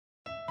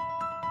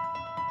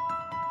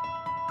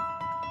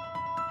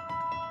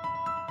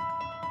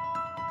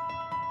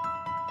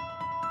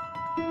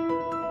Welcome,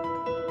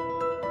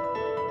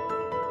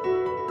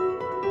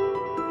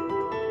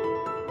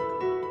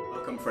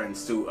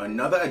 friends, to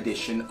another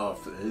edition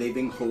of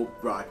Living Hope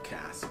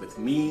Broadcast with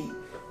me,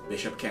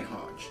 Bishop Ken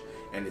Hodge.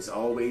 And it's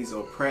always a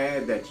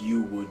prayer that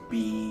you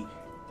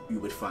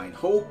would find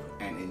hope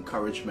and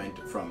encouragement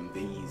from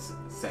these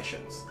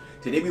sessions.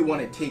 Today we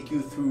want to take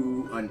you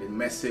through on the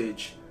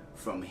message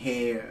from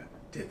here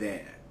to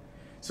there.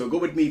 So go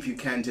with me if you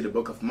can to the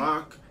book of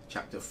Mark,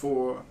 chapter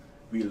 4.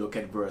 We look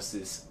at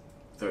verses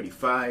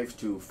 35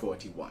 to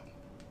 41.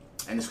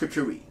 And the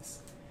scripture reads,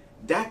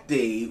 "That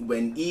day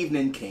when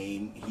evening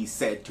came, he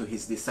said to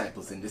his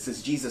disciples," and this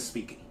is Jesus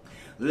speaking,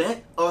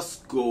 "Let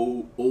us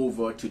go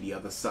over to the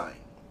other side."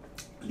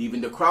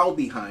 Leaving the crowd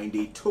behind,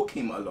 they took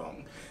him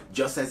along,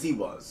 just as he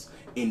was,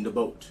 in the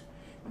boat.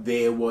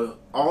 There were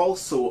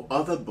also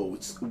other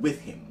boats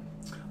with him.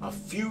 A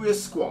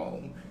furious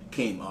squall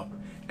came up,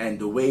 and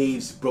the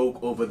waves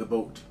broke over the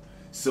boat,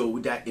 so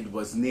that it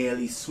was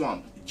nearly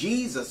swamped.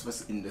 Jesus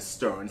was in the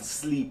stern,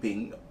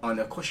 sleeping on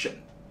a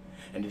cushion.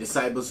 And the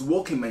disciples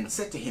woke him and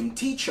said to him,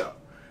 "Teacher,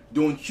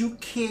 don't you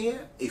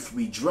care if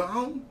we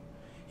drown?"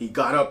 He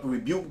got up,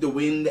 rebuked the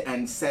wind,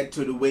 and said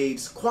to the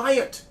waves,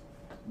 "Quiet,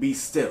 be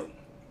still."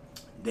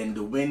 Then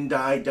the wind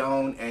died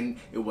down, and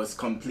it was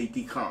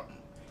completely calm.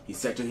 He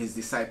said to his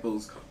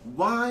disciples,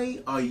 "Why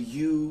are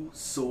you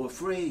so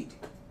afraid?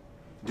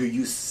 Do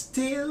you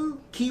still,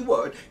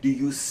 keyword, do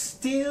you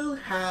still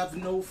have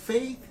no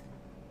faith?"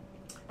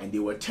 And they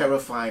were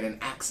terrified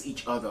and asked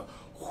each other,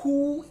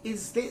 "Who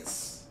is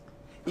this?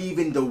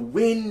 Even the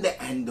wind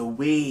and the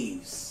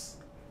waves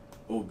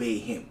obey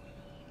him."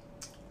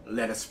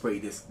 Let us pray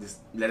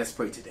let us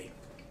pray today.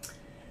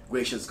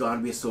 Gracious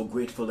God, we are so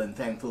grateful and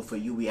thankful for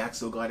you. We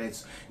ask, oh God,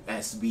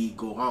 as we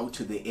go out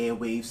to the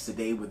airwaves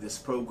today with this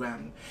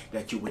program,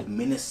 that you would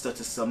minister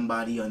to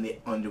somebody on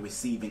the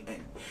receiving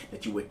end,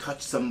 that you would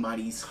touch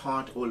somebody's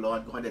heart, oh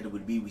Lord God, that it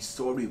would be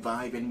restored,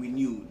 revived, and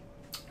renewed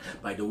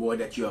by the word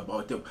that you're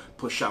about to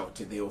push out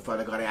today. Oh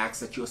Father God, I ask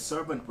that your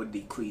servant would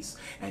decrease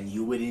and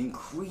you would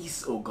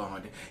increase, oh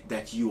God,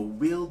 that your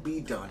will be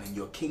done and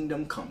your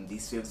kingdom come.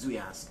 These things we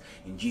ask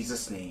in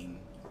Jesus' name.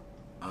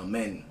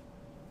 Amen.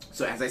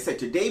 So as I said,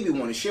 today we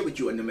want to share with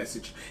you on the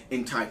message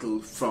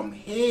entitled From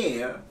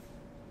Here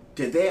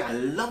to There. I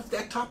love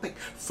that topic,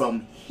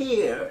 from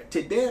here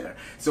to there.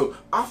 So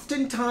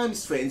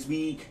oftentimes, friends,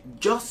 we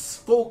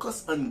just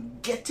focus on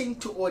getting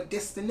to our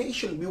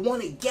destination. We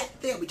want to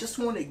get there. We just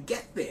want to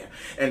get there.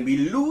 And we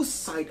lose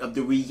sight of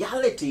the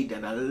reality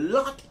that a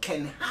lot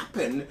can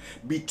happen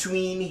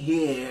between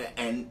here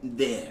and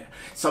there.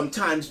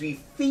 Sometimes we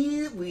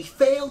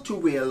fail to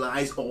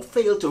realize or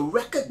fail to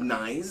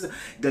recognize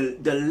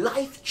the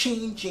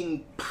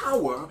life-changing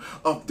power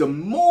of the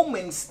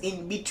moments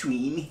in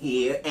between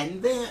here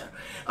and there.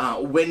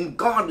 When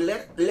God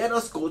let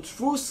us go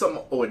through some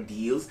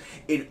ordeals,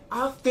 it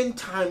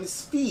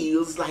oftentimes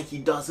feels like he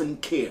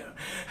doesn't care.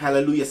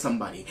 Hallelujah,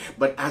 somebody.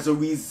 But as a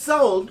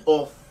result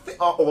of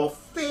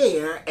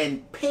fear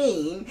and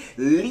pain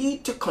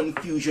lead to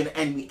confusion,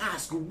 and we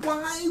ask,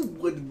 why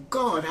would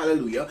God,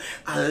 hallelujah,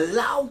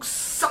 allow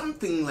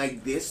something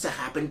like this to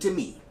happen to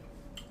me?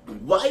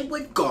 Why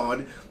would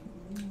God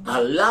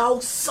allow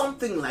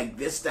something like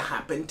this to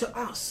happen to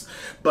us?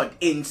 But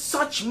in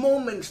such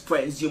moments,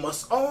 friends, you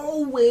must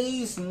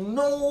always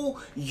know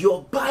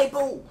your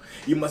Bible.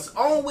 You must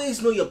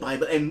always know your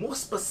Bible, and more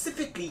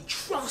specifically,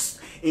 trust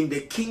in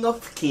the King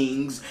of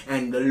Kings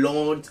and the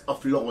Lord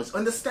of Lords.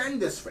 Understand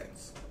this,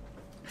 friends.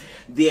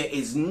 There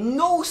is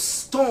no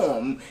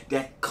storm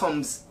that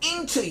comes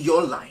into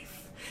your life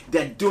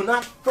that do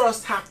not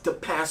first have to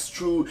pass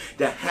through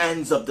the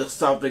hands of the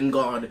sovereign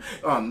God,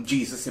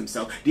 Jesus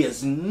himself.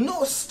 There's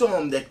no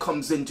storm that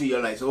comes into your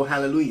life, oh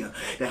hallelujah,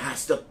 that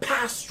has to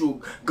pass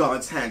through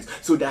God's hands.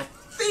 So that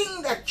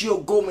thing that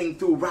you're going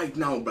through right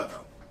now,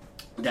 brother,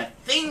 that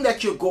thing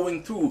that you're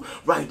going through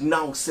right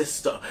now,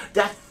 sister,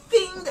 that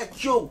thing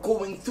that you're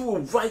going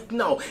through right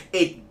now,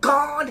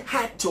 God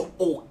had to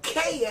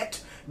okay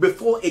it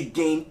before it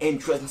gained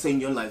entrance in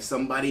your life.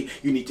 Somebody,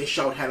 you need to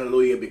shout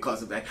hallelujah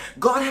because of that.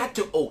 God had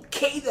to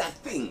okay that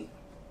thing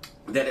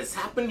that is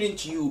happening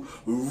to you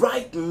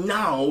right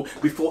now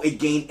before it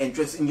gained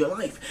entrance in your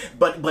life.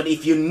 But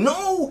if you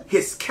know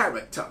his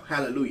character,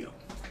 hallelujah,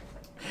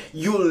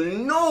 you'll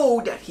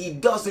know that he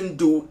doesn't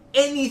do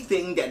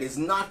anything that is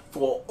not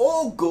for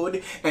all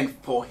good and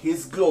for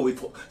his glory.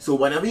 So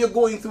whatever you're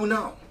going through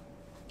now,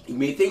 you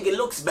may think it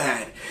looks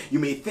bad. You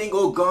may think,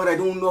 oh God, I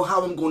don't know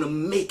how I'm going to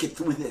make it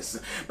through this.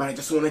 But I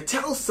just want to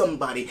tell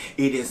somebody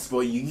it is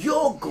for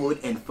your good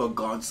and for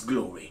God's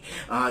glory.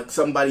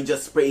 Somebody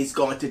just praise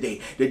God today.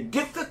 The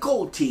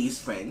difficulties,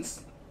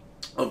 friends,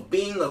 of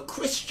being a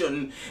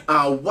Christian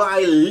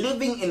while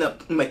living in a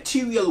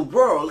material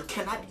world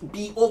cannot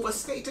be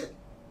overstated.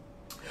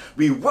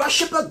 We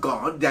worship a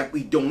God that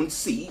we don't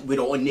see with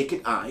our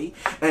naked eye,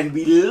 and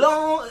we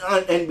long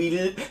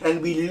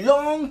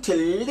to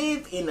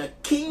live in a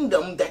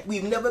kingdom that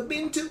we've never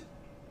been to.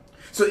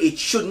 So it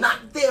should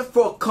not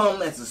therefore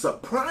come as a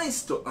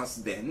surprise to us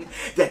then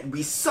that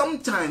we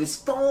sometimes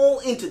fall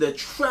into the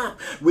trap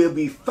where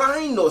we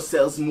find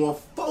ourselves more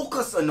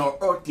focused on our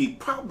earthly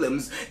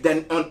problems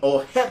than on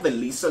our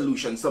heavenly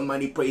solution.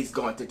 Somebody praise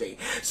God today.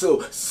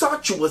 So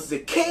such was the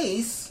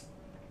case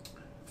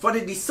for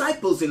the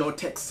disciples in our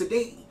text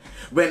today.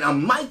 When a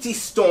mighty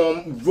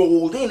storm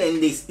rolled in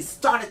and they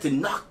started to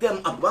knock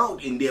them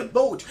about in their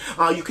boat,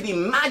 you can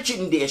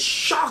imagine their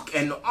shock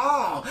and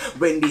awe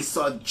when they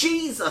saw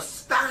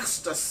Jesus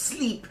fast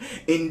asleep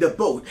in the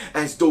boat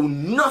as though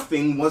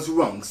nothing was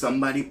wrong.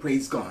 Somebody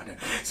praise God.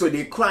 So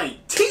they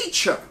cried,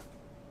 "Teacher,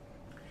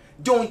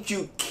 don't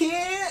you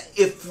care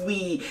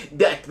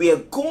that we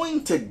are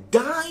going to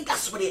die?"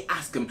 That's what they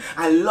ask him.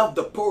 I love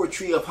the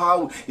poetry of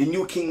how the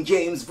New King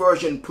James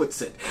Version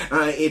puts it.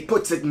 It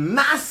puts it,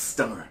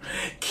 "Master,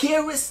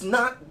 carest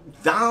not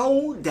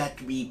thou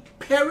that we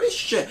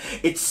perish?"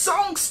 It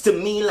sounds to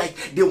me like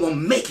they were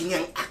making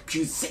an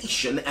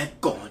accusation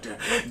at God.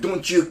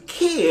 Don't you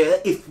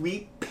care if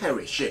we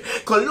perish?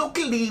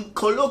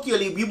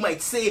 Colloquially, we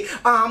might say,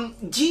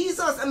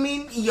 Jesus, I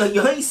mean,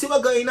 you see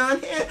what's going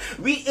on here?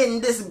 We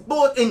in this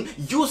boat and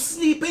you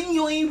sleeping,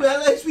 you ain't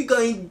realize we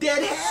going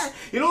dead here,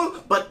 you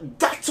know? But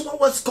that's what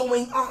was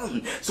going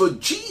on. So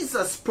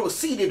Jesus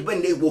proceeded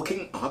when they woke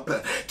him up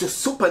to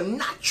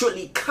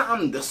supernaturally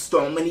calm the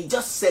storm, and he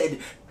just said,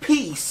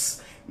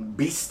 "Peace,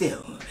 be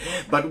still."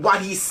 But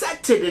what he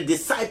said to the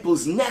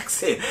disciples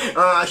next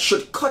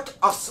should cut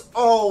us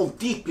all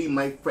deeply,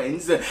 my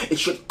friends. It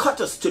should cut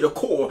us to the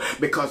core,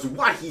 because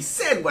what he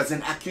said was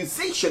an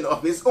accusation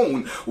of his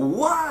own.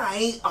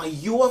 Why are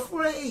you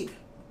afraid?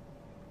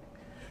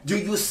 Do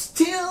you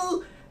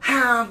still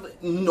have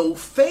no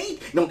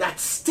faith? Now that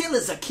still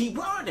is a key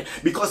word,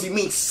 because it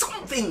means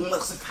something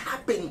must have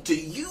happened to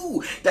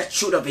you that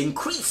should have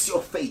increased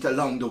your faith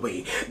along the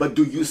way. But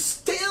do you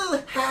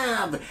still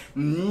have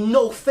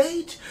no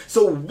faith?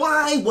 So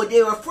why were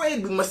they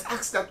afraid? We must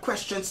ask that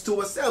questions to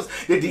ourselves.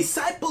 The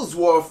disciples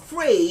were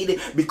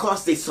afraid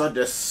because they saw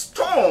the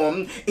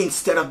storm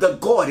instead of the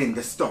God in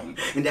the storm.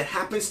 And that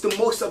happens to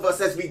most of us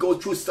as we go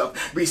through stuff.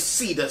 We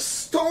see the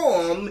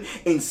storm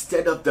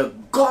instead of the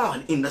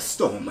God in the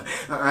storm.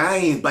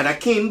 But I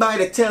came by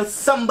to tell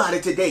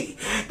somebody today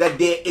that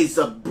there is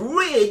a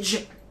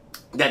bridge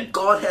that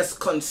God has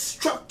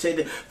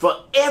constructed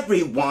for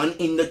everyone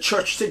in the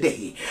church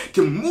today,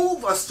 to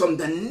move us from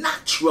the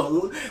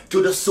natural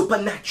to the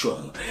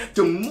supernatural,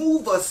 to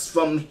move us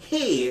from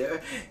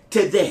here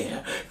to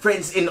there.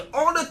 Friends, in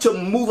order to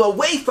move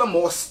away from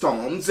our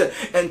storms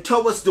and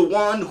towards the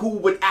one who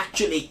would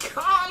actually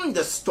calm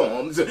the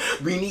storms,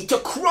 we need to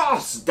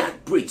cross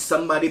that bridge.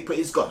 Somebody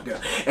praise God.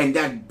 And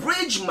that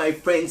bridge, my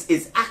friends,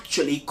 is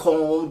actually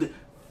called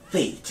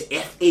faith.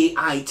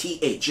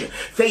 F-A-I-T-H.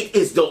 Faith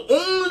is the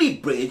only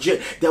bridge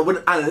that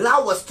would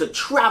allow us to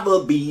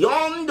travel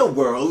beyond the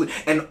world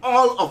and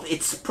all of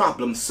its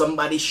problems.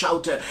 Somebody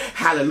shout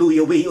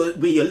hallelujah where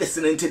you're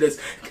listening to this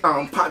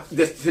broadcast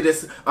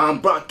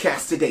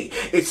today.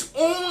 It's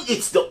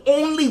the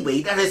only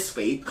way, that is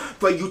faith,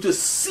 for you to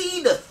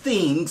see the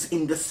things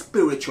in the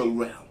spiritual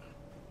realm.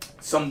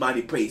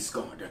 Somebody praise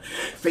God.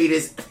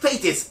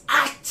 Faith is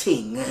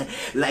acting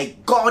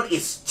like God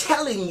is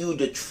telling you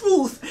the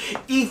truth,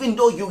 even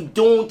though you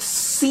don't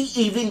see,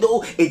 even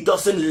though it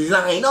doesn't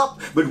line up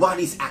with what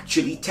he's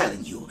actually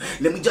telling you.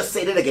 Let me just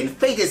say that again.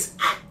 Faith is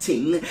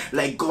acting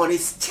like God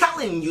is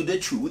telling you the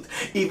truth,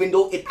 even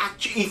though it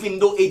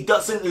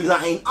doesn't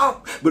line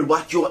up with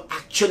what you're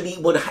actually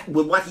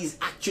with what he's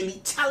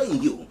actually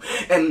telling you.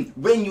 And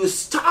when you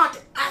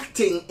start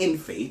acting in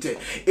faith,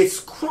 it's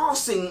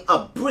crossing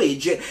a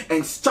bridge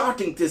and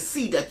starting to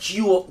see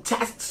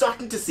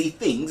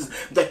things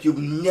that you've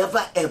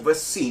never ever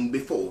seen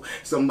before.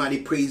 Somebody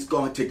praise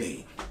God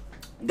today.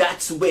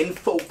 That's when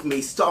folk may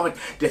start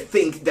to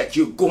think that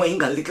you're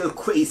going a little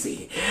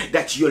crazy,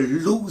 that you're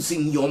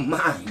losing your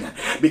mind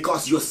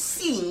because you're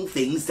seeing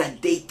things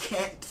that they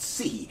can't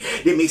see.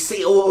 They may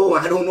say, "Oh,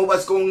 I don't know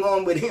what's going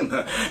on with him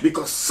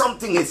because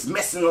something is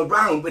messing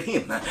around with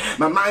him."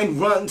 My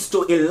mind runs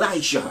to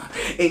Elijah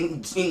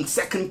in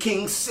 2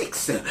 Kings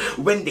 6,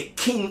 when the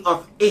king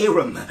of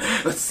Aram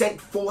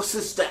sent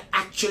forces to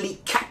actually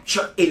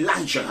capture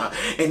Elijah.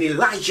 And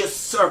Elijah's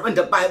servant,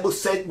 the Bible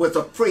said, was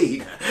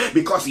afraid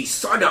because he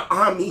saw the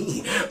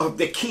army of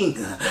the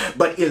king.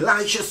 But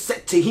Elijah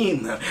said to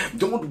him,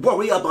 "Don't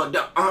worry about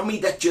the army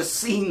that you're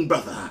seeing,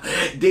 brother.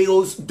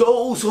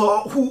 Those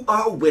who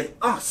are with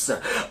us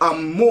are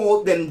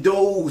more than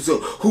those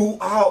who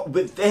are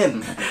with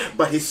them."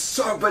 But his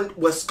servant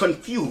was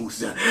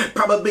confused.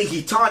 Probably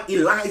he thought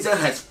Elijah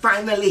has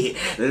finally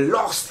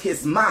lost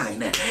his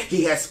mind.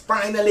 He has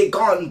finally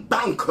gone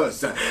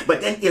bonkers.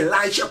 But then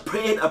Elijah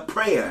prayed a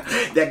prayer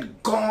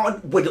that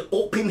God would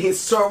open his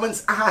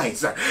servant's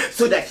eyes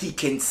so that he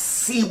can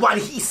see what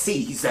he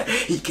sees.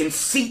 He can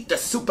see the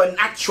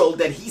supernatural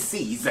that he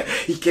sees.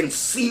 He can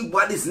see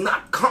what is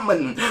not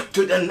common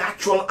to the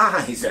natural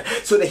eyes,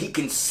 so that he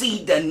can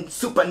see the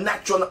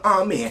supernatural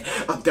army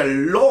of the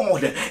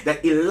Lord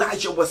that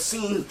Elijah was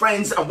seeing.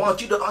 Friends, I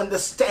want you to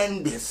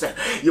understand this.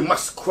 You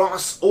must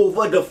cross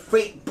over the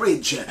faith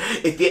bridge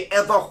if you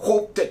ever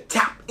hope to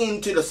tap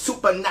into the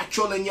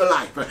supernatural in your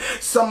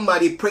life.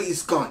 Somebody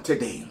praise God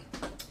today.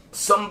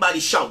 Somebody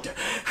shout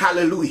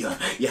hallelujah.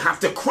 You have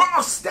to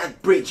cross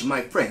that bridge,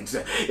 my friends,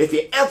 if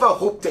you ever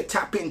hope to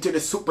tap into the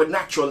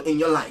supernatural in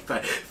your life.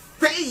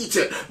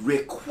 Faith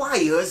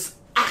requires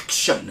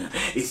action.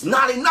 It's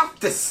not enough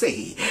to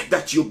say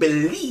that you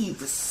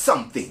believe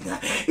something.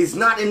 It's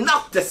not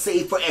enough to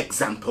say, for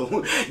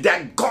example,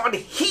 that God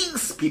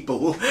heals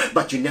people,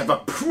 but you never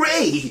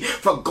pray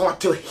for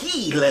God to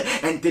heal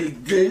and to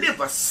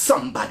deliver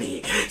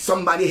somebody.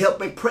 Somebody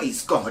help me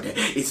praise God.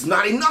 It's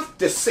not enough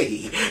to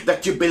say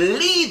that you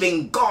believe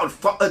in God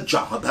for a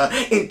job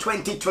in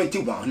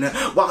 2021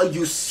 while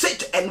you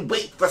sit and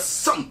wait for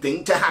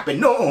something to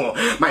happen. No,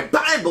 my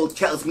Bible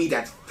tells me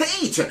that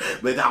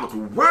faith without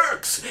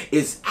works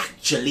is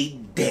actually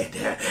dead.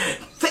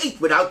 Faith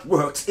without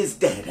works is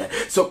dead.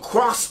 So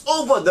cross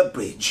over the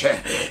bridge.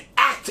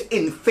 Act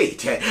in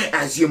faith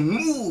as you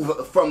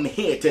move from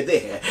here to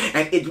there,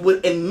 and it will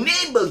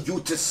enable you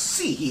to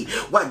see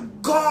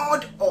what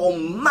God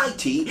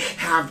Almighty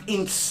have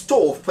in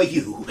store for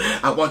you.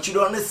 I want you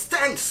to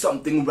understand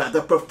something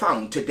rather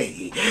profound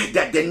today,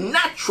 that the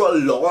natural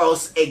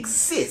laws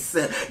exist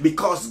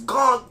because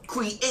God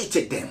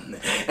created them,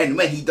 and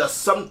when he does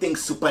something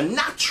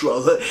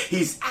supernatural,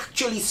 he's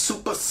actually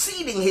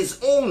superseding his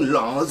own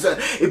laws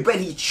when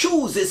he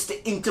chooses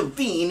to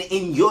intervene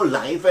in your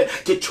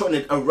life to turn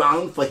it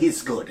around for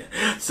his good.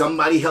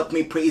 Somebody help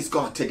me praise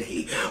God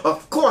today.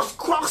 Of course,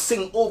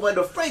 crossing over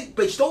the freight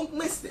bridge, don't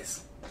miss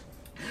this.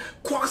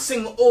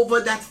 Crossing over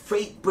that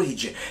freight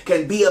bridge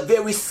can be a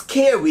very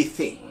scary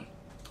thing.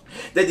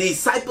 The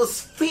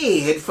disciples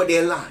feared for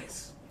their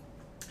lives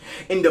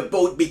in the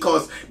boat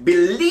because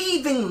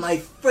believing, my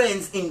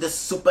friends, in the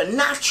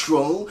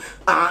supernatural,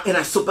 in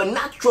a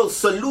supernatural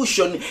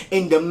solution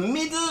in the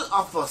middle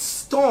of a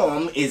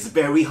storm is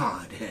very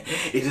hard.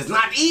 It is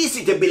not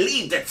easy to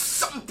believe that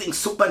something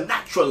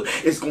supernatural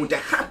is going to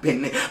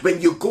happen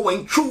when you're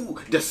going through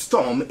the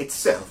storm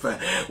itself.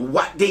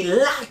 What they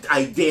lacked,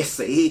 I dare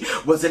say,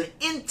 was an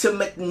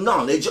intimate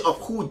knowledge of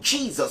who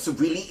Jesus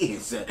really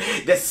is.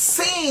 The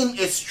same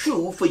is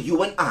true for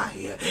you and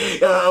I.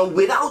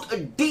 Without a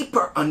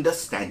deeper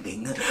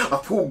understanding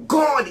of who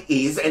God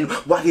is and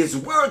what his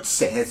word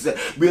says,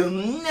 we'll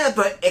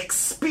never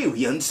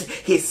experience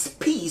his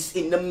peace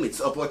in the midst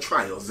of our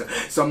trials.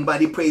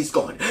 Somebody praise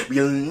God.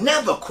 We'll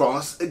never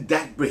cross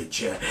that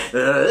bridge.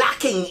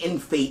 Lacking in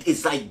faith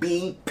is like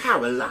being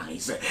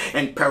paralyzed.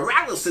 And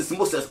paralysis,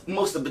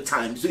 most of the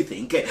times we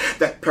think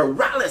that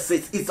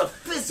paralysis is a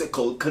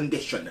physical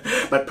condition.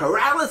 But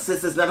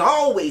paralysis is not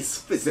always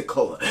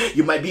physical.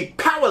 You might be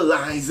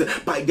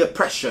paralyzed by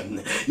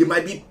depression. You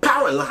might be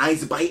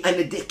paralyzed by an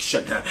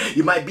addiction.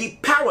 You might be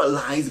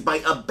paralyzed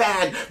by a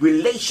bad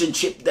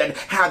relationship that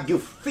have you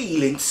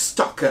feeling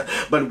stuck.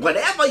 But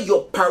whatever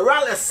your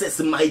paralysis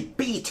might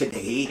be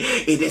today,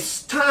 it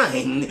is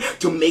time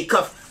to make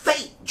a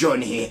faith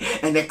journey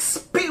and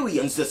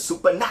experience the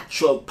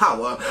supernatural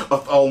power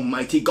of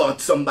Almighty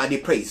God. Somebody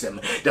praise him.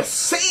 The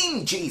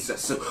same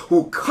Jesus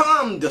who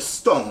calmed the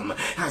storm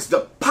has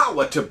the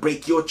power to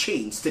break your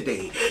chains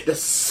today. The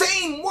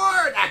same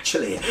word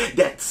actually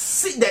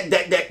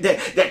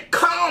that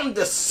calmed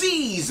the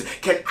seas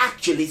can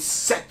actually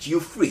set you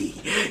free.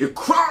 You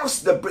cross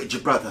the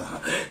bridge, brother.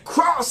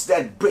 Cross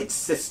that bridge,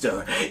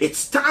 sister.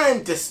 It's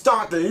time to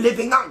start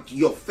living out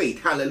your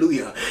faith.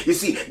 Hallelujah. You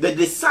see, the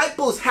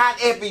disciples had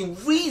every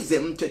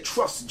reason to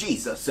trust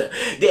Jesus.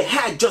 They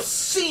had just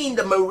seen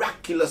the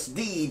miraculous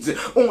deeds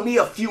only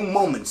a few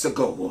moments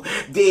ago.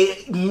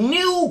 They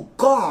knew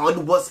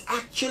God was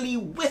actually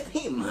with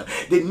him.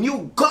 They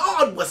knew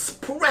God was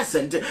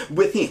present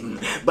with him.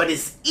 But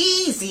it's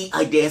easy,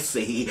 I dare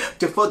say,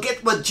 to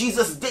forget what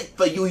Jesus did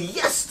for you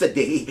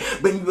yesterday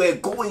when we were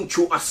going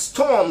through a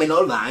storm in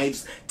our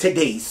lives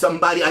today.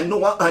 Somebody, I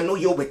know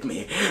you're with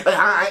me.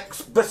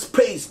 Let's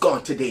praise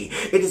God today.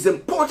 It is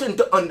important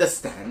to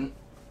understand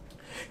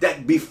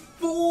that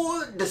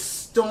before the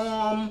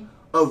storm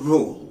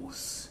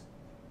arose,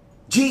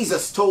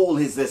 Jesus told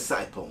his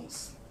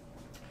disciples,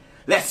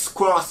 let's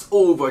cross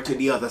over to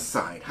the other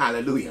side.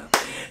 Hallelujah.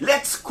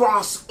 Let's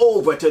cross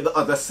over to the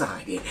other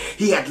side.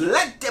 He had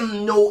let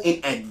them know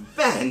in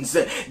advance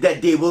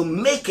that they will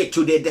make it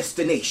to their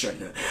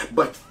destination.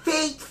 But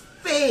faith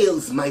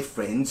fails, my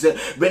friends,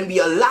 when we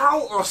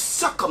allow our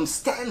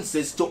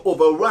circumstances to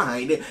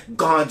override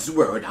God's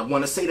word. I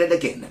want to say that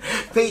again.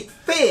 Faith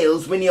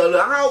fails when you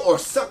allow our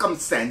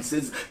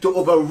circumstances to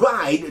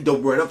override the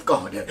word of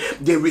God.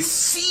 They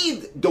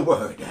received the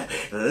word.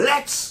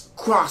 Let's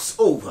cross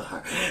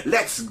over.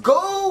 Let's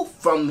go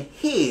from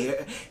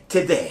here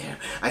to there.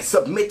 I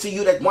submit to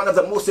you that one of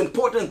the most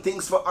important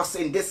things for us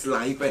in this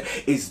life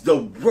is the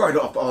word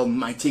of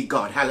Almighty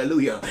God.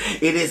 Hallelujah.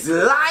 It is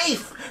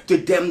life to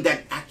them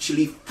that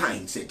actually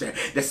finds it.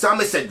 The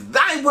psalmist said,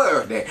 thy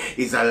word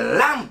is a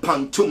lamp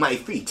unto my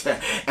feet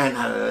and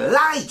a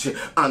light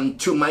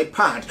unto my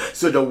path.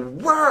 So the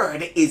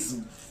word is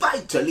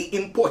vitally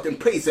important.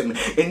 Praise him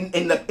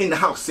in the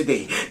house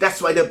today.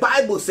 That's why the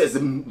Bible says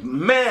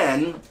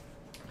man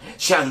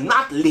shall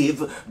not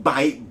live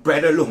by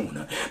bread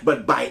alone,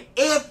 but by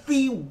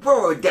every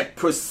word that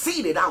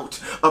proceeded out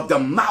of the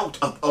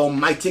mouth of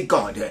Almighty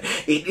God.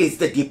 It is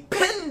the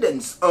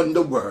dependence on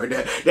the word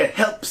that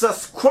helps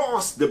us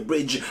cross the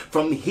bridge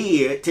from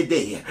here to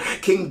there.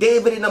 King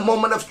David, in a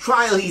moment of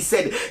trial, he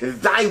said,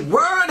 thy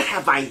word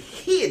have I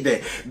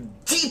hid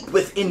deep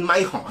within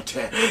my heart,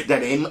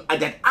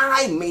 that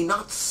I may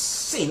not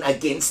sin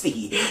against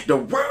thee. The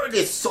word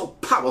is so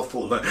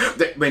powerful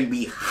that when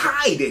we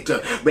hide it,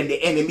 when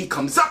the enemy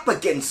comes up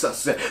against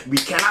us, we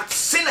cannot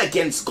sin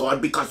against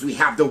God because we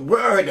have the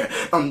word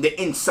on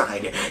the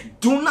inside.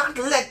 Do not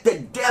let the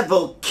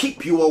devil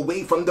keep you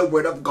away from the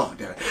word of God.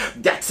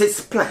 That's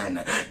his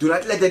plan. Do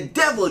not let the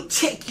devil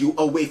take you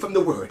away from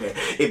the word.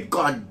 If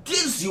God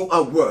gives you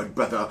a word,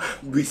 brother,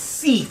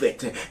 receive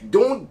it.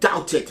 Don't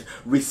doubt it.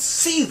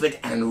 Receive it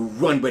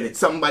and run with it.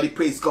 Somebody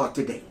praise God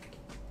today.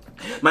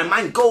 My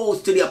mind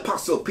goes to the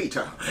Apostle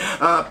Peter.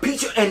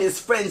 Peter and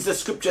his friends, the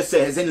scripture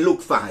says in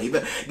Luke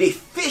 5, they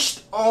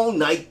fished all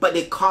night, but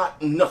they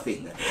caught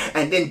nothing.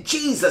 And then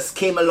Jesus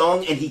came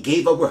along and he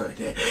gave a word.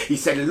 He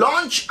said,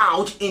 launch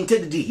out into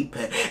the deep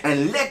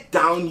and let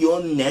down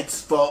your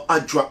nets for a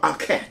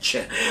catch.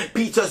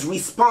 Peter's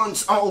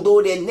response,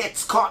 although their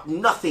nets caught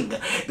nothing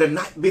the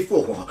night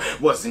before,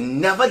 was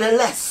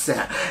nevertheless,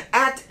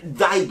 at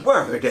thy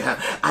word,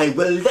 I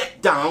will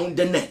let down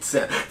the nets.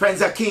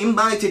 Friends, I came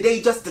by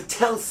today just to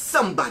tell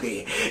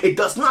somebody it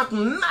does not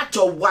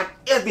matter what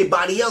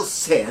everybody else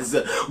says.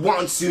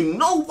 Once you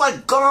know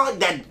what God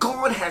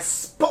has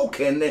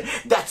spoken,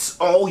 that's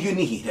all you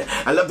need.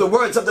 I love the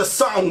words of the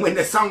song when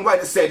the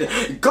songwriter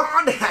said,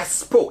 God has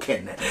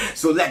spoken.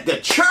 So let the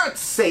church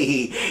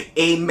say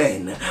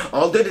amen.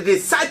 Although the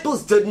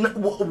disciples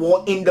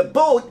were in the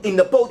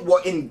boat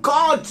were in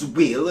God's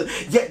will,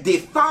 yet they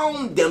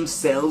found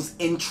themselves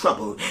in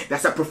trouble.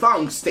 That's a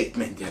profound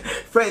statement.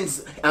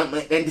 Friends, and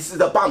this is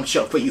a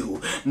bombshell for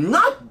you.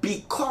 Not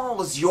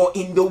because you're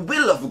in the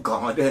will of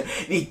God,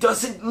 it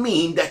doesn't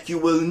mean that you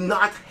will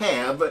not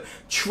have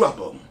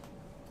trouble.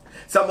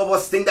 Some of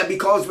us think that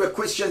because we're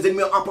Christians and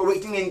we're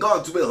operating in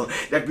God's will,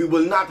 that we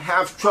will not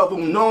have trouble.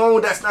 No,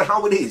 that's not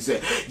how it is.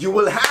 You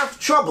will have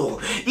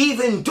trouble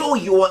even though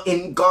you are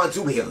in God's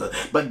will.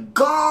 But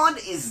God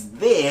is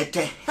there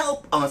to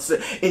help us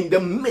in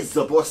the midst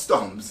of our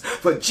storms.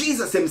 For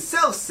Jesus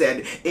himself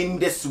said, in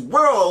this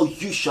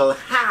world you shall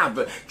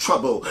have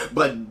trouble,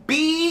 but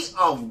be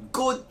of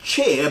good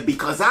cheer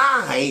because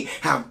I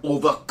have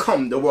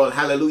overcome the world.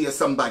 Hallelujah,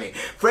 somebody.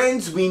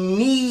 Friends, we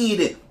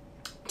need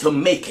to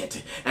make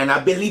it, and I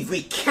believe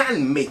we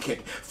can make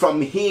it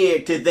from here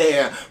to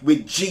there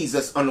with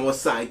Jesus on our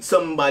side.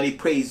 Somebody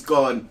praise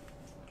God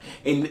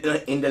in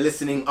the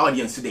listening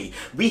audience today.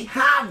 We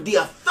have the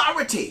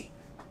authority,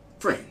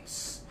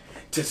 friends,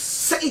 to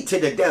say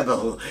to the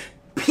devil,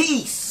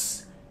 peace,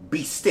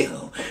 be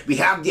still. We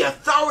have the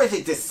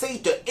authority to say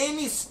to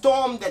any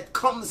storm that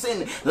comes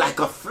in like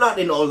a flood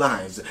in our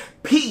lives,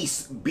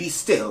 peace, be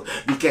still.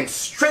 We can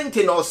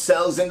strengthen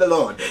ourselves in the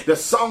Lord. The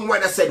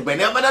songwriter said,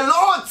 whenever the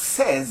Lord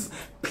says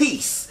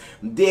peace,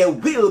 there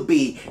will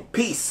be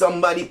peace.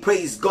 Somebody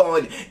praise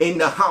God in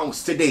the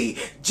house today.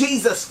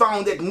 Jesus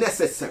found it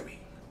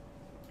necessary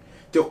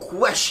to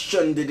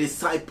question the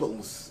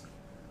disciples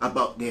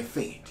about their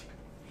faith.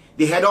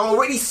 They had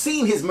already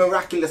seen his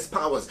miraculous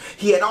powers.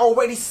 He had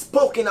already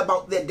spoken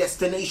about their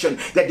destination,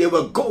 that they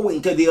were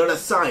going to the other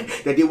side,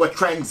 that they were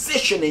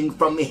transitioning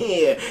from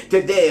here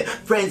to there.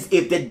 Friends,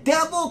 if the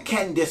devil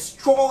can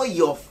destroy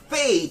your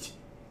faith,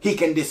 he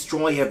can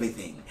destroy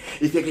everything.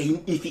 If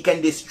he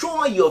can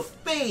destroy your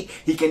faith,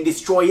 he can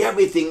destroy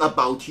everything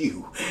about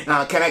you.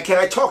 Can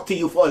I talk to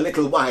you for a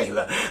little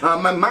while?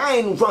 My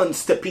mind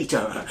runs to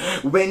Peter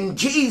when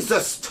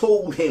Jesus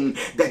told him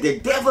that the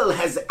devil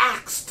has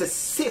asked to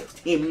sift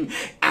him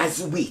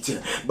as wheat.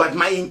 But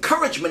my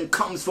encouragement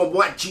comes from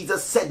what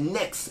Jesus said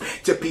next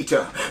to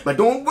Peter. But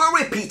don't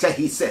worry, Peter,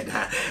 he said,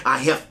 I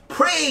have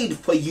prayed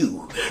for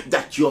you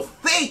that your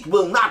faith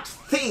will not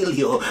fail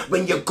you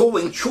when you're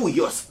going through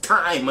your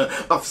time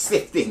of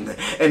sifting.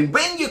 And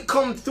when you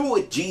come through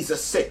it,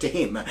 Jesus said to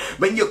him,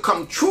 when you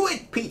come through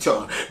it, Peter,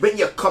 when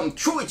you come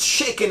through it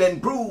shaken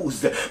and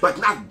bruised, but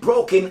not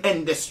broken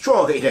and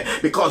destroyed,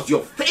 because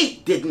your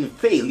faith didn't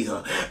fail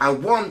you, I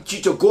want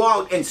you to go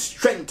out and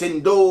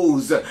strengthen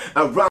those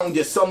around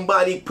you.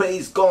 Somebody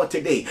praise God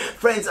today.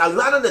 Friends, a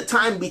lot of the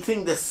time we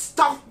think the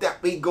stuff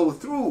that we go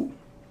through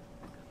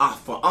are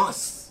for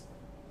us.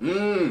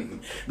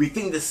 We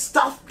think the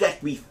stuff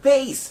that we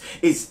face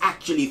is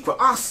actually for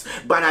us,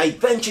 but I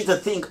venture to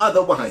think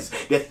otherwise.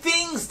 The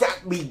things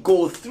that we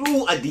go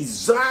through are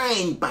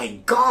designed by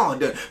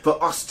God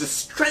for us to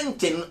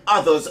strengthen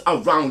others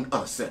around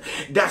us.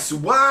 That's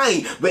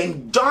why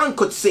when John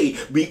could say,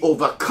 we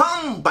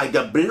overcome by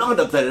the blood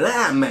of the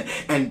Lamb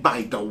and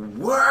by the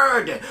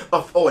word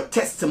of our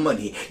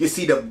testimony. You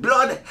see, the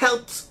blood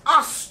helps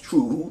us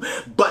through,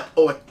 but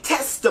our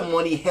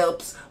testimony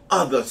helps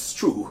others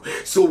true.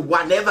 So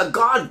whatever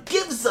God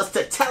gives us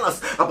to tell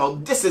us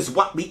about this is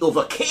what we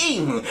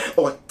overcame,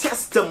 or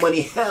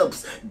testimony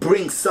helps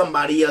bring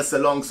somebody else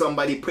along.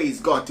 Somebody praise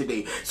God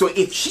today. So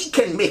if she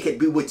can make it,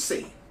 we would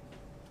say,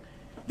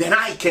 then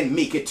I can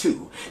make it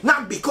too.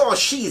 Not because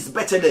she is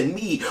better than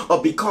me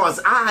or because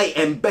I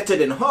am better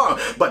than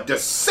her, but the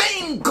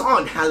same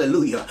God,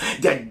 hallelujah,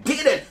 that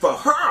did it for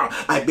her,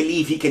 I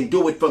believe he can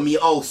do it for me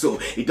also.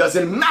 It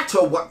doesn't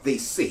matter what they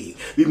say.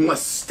 We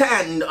must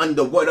stand on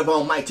the word of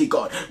Almighty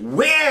God.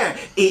 Where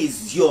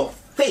is your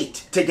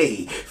faith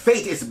today?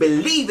 Faith is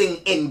believing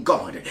in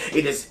God.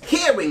 It is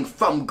hearing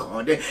from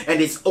God, and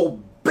it's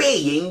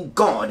obeying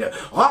God.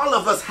 All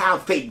of us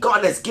have faith.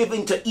 God has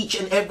given to each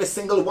and every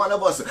single one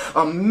of us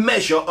a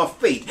measure of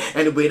faith,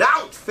 and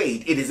without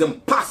faith it is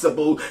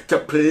impossible to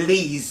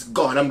please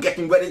God. I'm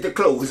getting ready to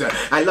close.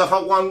 I love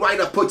how one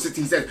writer puts it.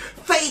 He says,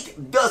 faith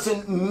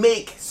doesn't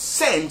make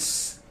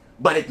sense,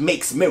 but it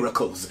makes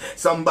miracles.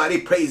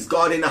 Somebody praise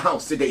God in the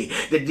house today.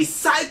 The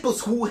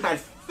disciples who had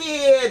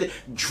feared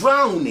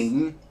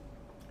drowning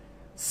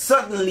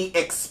suddenly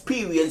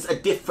experienced a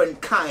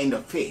different kind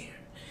of fear.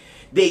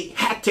 They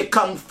had to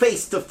come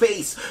face to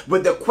face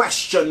with the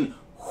question,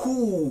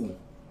 who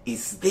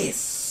is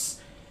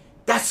this?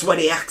 That's what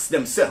they asked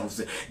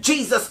themselves.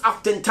 Jesus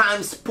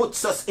oftentimes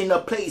puts us in a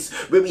place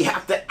where we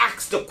have to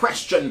ask the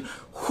question,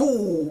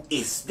 who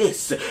is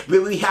this?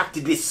 Where we have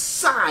to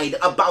decide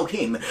about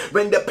him.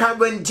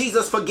 When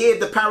Jesus forgave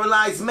the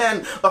paralyzed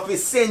man of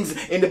his sins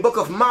in the book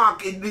of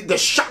Mark, the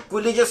shocked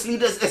religious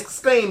leaders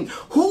exclaimed,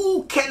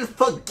 who can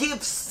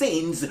forgive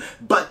sins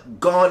but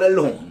God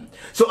alone?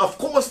 So of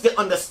course they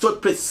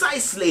understood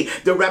precisely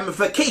the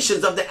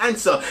ramifications of the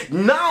answer.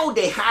 Now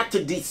they had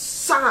to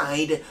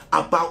decide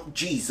about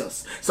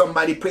Jesus.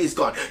 Somebody praise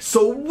God.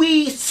 So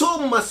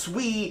must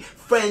we,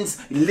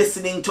 friends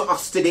listening to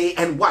us today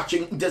and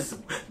watching this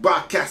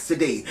broadcast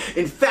today.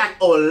 In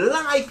fact, our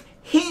life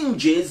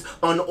hinges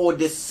on our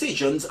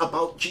decisions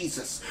about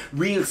Jesus.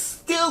 We'll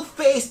still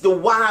face the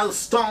wild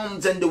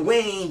storms and the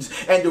rains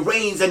and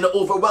the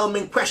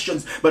overwhelming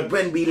questions, but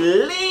when we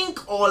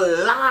link our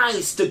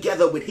lives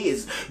together with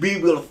his, we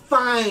will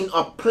find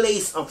a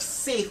place of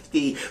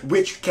safety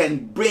which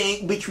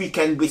we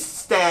can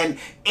withstand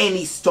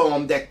any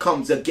storm that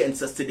comes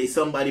against us today.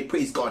 Somebody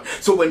praise God.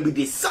 So when we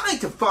decide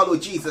to follow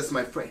Jesus,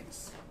 my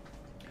friends,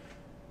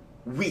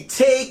 we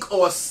take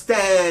our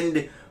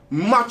stand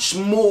much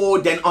more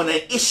than on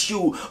an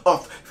issue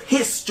of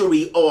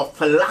history or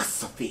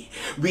philosophy.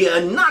 We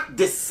are not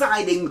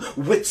deciding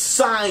which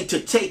side to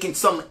take in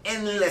some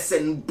endless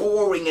and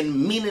boring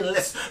and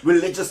meaningless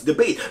religious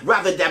debate.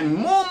 Rather, the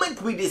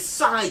moment we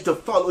decide to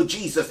follow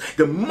Jesus,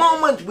 the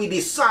moment we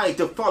decide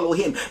to follow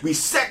him, we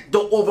set the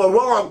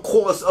overall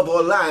course of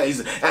our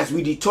lives as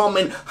we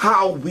determine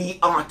how we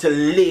are to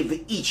live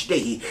each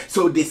day.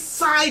 So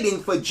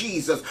deciding for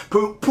Jesus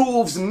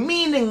proves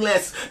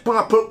meaningless,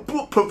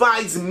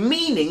 provides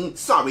meaning,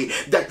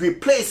 that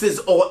replaces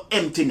our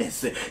emptiness.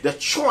 The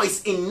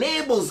choice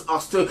enables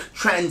us to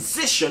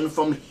transition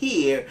from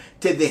here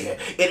to there.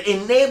 It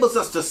enables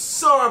us to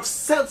serve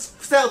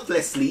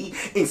selflessly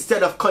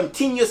instead of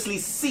continuously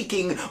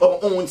seeking our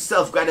own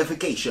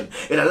self-gratification.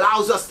 It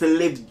allows us to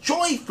live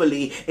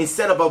joyfully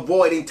instead of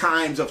avoiding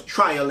times of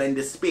trial and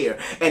despair.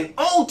 And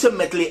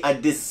ultimately, a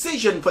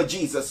decision for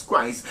Jesus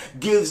Christ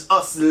gives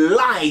us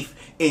life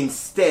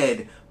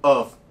instead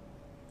of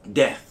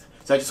death.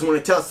 So I just want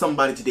to tell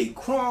somebody today,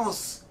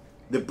 cross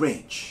the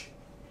bridge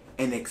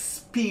and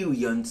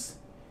experience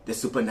the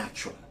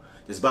supernatural.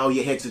 Just bow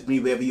your heads with me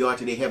wherever you are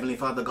today. Heavenly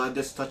Father God,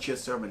 just touch your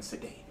servants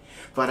today.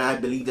 Father, I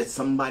believe that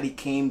somebody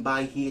came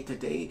by here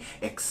today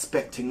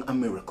expecting a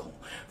miracle.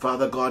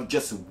 Father God,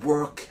 just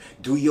work,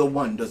 do your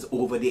wonders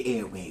over the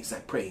airwaves, I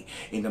pray,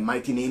 in the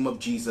mighty name of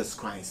Jesus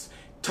Christ.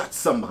 Touch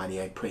somebody,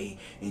 I pray,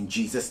 in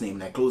Jesus' name.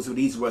 And I close with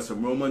these words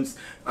from Romans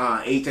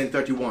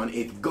 8:31.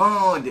 If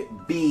God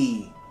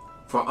be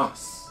for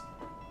us,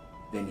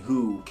 then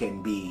who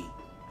can be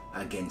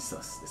against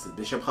us? This is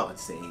Bishop Hart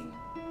saying